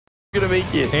gonna make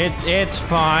it. It's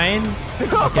fine.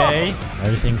 Okay.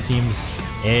 Everything seems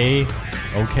okay.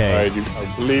 Alright,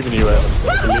 I believe in you, Evan.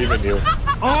 I believe in you.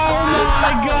 Oh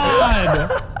my god!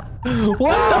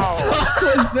 What the fuck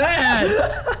was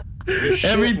that?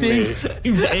 Everything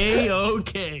seems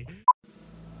A-okay.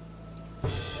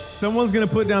 Someone's gonna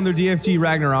put down their DFG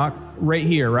Ragnarok right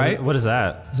here, right? What is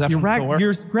that? Is that from Thor?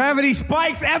 Your gravity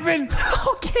spikes, Evan!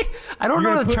 Okay. I don't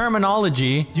know the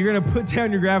terminology. You're gonna put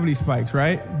down your gravity spikes,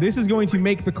 right? This is going to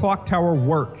make the clock tower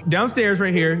work. Downstairs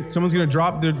right here, someone's gonna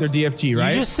drop their DFG, right?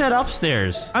 You just said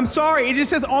upstairs. I'm sorry, it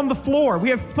just says on the floor. We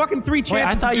have fucking 3 chances. Wait,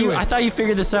 I thought you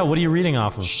figured this out. What are you reading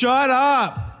off of? Shut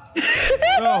up!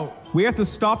 So, we have to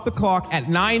stop the clock at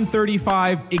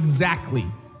 9:35 exactly.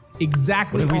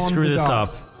 Exactly. What if we screw this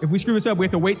up? If we screw this up, we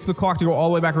have to wait for the clock to go all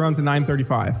the way back around to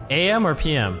 9:35. AM or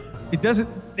PM? It doesn't,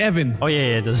 Evan. Oh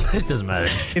yeah, it doesn't matter.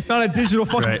 It's not a digital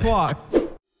fucking Right. clock. All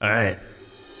right.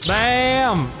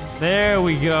 Bam! There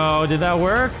we go. Did that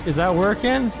work? Is that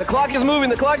working? The clock is moving.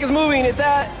 The clock is moving. It's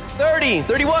at 30,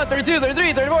 31, 32,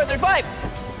 33, 34, 35.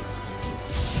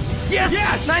 Yes!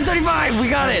 Yes! 9:35. We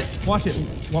got it. Watch it.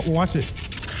 Watch it.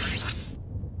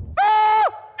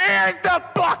 Here's the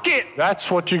bucket. That's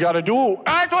what you gotta do.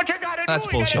 That's what you gotta do. That's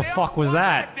bullshit. The fuck was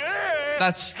that?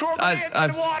 That's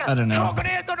I don't know.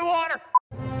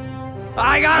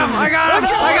 I got him! I got him!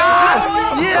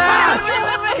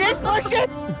 Yeah!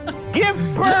 Give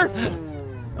birth.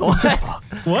 What?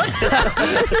 What?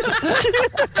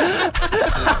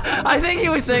 I think he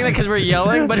was saying that because we're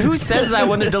yelling, but who says that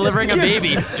when they're delivering a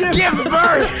baby? Give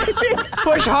birth!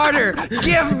 Push harder!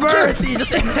 Give birth! You just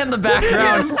say that in the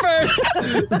background.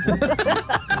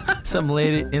 Some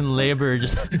lady in labor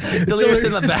just delivers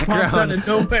in the background.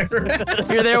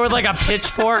 You're there with like a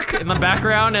pitchfork in the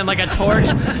background and like a torch.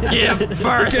 Give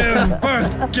birth! Give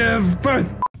birth! Give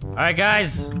birth! Alright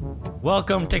guys,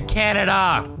 welcome to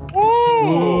Canada!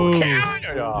 Ooh,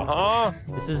 Canada, huh?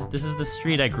 This is the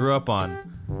street I grew up on.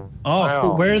 Oh,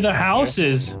 Wow. where are the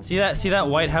houses? See that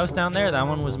White House down there? That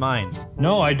one was mine.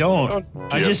 No, I don't.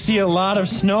 I just see a lot of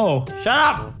snow. Shut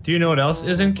up! Do you know what else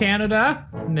is in Canada?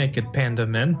 Naked panda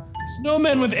men.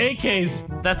 Snowmen with AKs.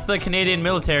 That's the Canadian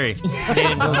military.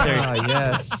 Canadian military. Ah,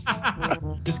 yes.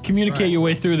 Just communicate your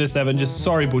way through this, Evan. Just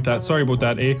sorry about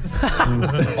that, eh?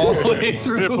 All the way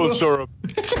through. Maple syrup.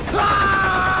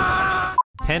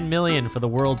 10 million for the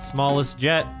world's smallest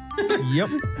jet. Yep.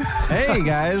 Hey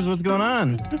guys, what's going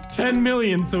on? 10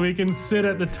 million so we can sit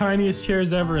at the tiniest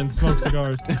chairs ever and smoke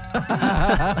cigars.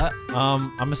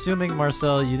 I'm assuming,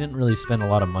 Marcel, you didn't really spend a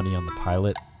lot of money on the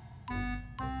pilot.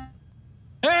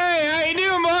 Hey, how you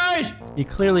doing, boys? He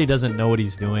clearly doesn't know what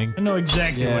he's doing. I know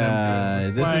exactly what I'm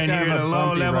doing. This is Flying kind here of at a a low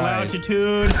bumpy level ride.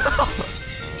 altitude.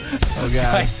 Oh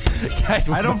god. Guys,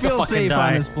 I don't feel fucking safe die.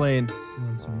 on this plane.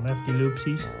 Some lefty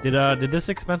loopsies. Did this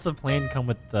expensive plane come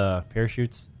with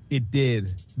parachutes? It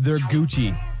did. They're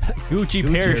Gucci. Gucci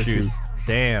parachutes.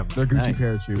 Damn. They're Gucci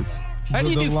parachutes. How do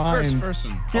you The do lines- first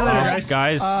person? See you later,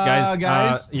 guys.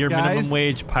 Guys, your guys. minimum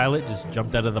wage pilot just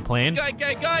jumped out of the plane.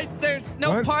 Guys, there's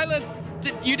no What? pilot.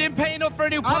 You didn't pay enough for a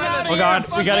new pilot. Oh god,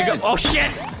 we gotta go. Oh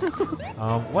shit!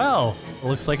 Well, it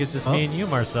looks like it's just me and you,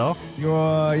 Marcel.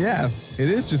 Yeah, it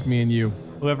is just me and you.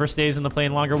 Whoever stays in the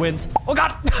plane longer wins. Oh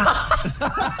god!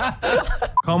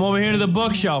 Come over here to the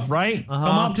bookshelf, right? Come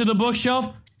up to the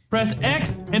bookshelf, press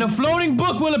X, and a floating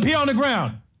book will appear on the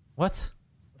ground. What?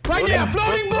 Right there,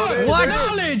 floating book! What?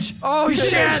 Knowledge! Oh You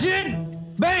see that shit! shit?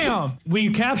 Bam! We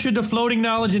captured the floating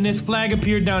knowledge and this flag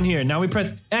appeared down here. Now we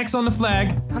press X on the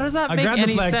flag. How does that I make grabbed the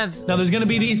any flag. sense? Now there's gonna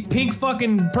be these pink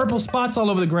fucking purple spots all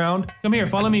over the ground. Come here,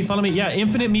 follow me. Yeah,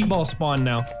 infinite meatball spawn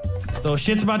now. So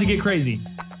shit's about to get crazy.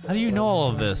 How do you know all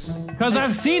of this? Cause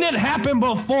I've seen it happen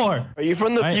before. Are you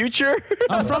from the future?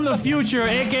 I'm from the future,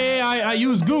 aka I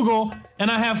use Google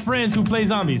and I have friends who play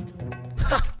zombies.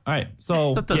 Alright,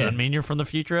 so That doesn't mean you're from the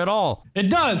future at all. it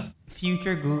does.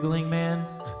 Future Googling man?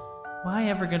 Am I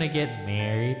ever gonna get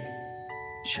married?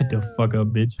 Shut the fuck up,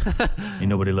 bitch. Ain't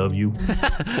nobody love you.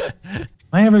 Am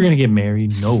I ever gonna get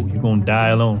married? No, you're gonna die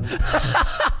alone.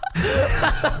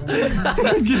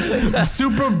 Just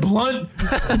super blunt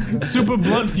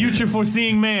future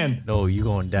foreseeing man. No, you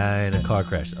gonna die in a car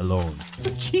crash alone.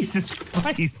 Jesus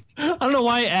Christ. I don't know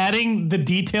why adding the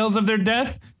details of their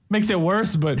death makes it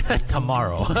worse, but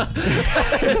Tomorrow.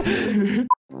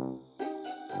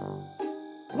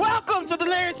 Welcome to the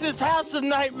Larry's House of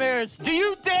Nightmares. Do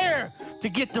you dare to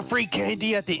get the free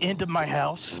candy at the end of my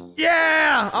house?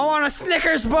 Yeah! I want a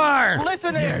Snickers bar!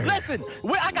 Listen.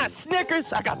 I got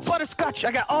Snickers, I got butterscotch,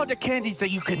 I got all the candies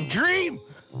that you can dream.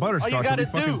 Butterscotch. All you gotta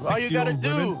will be fucking do, all you 60-year-old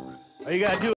gotta women. do, all you gotta do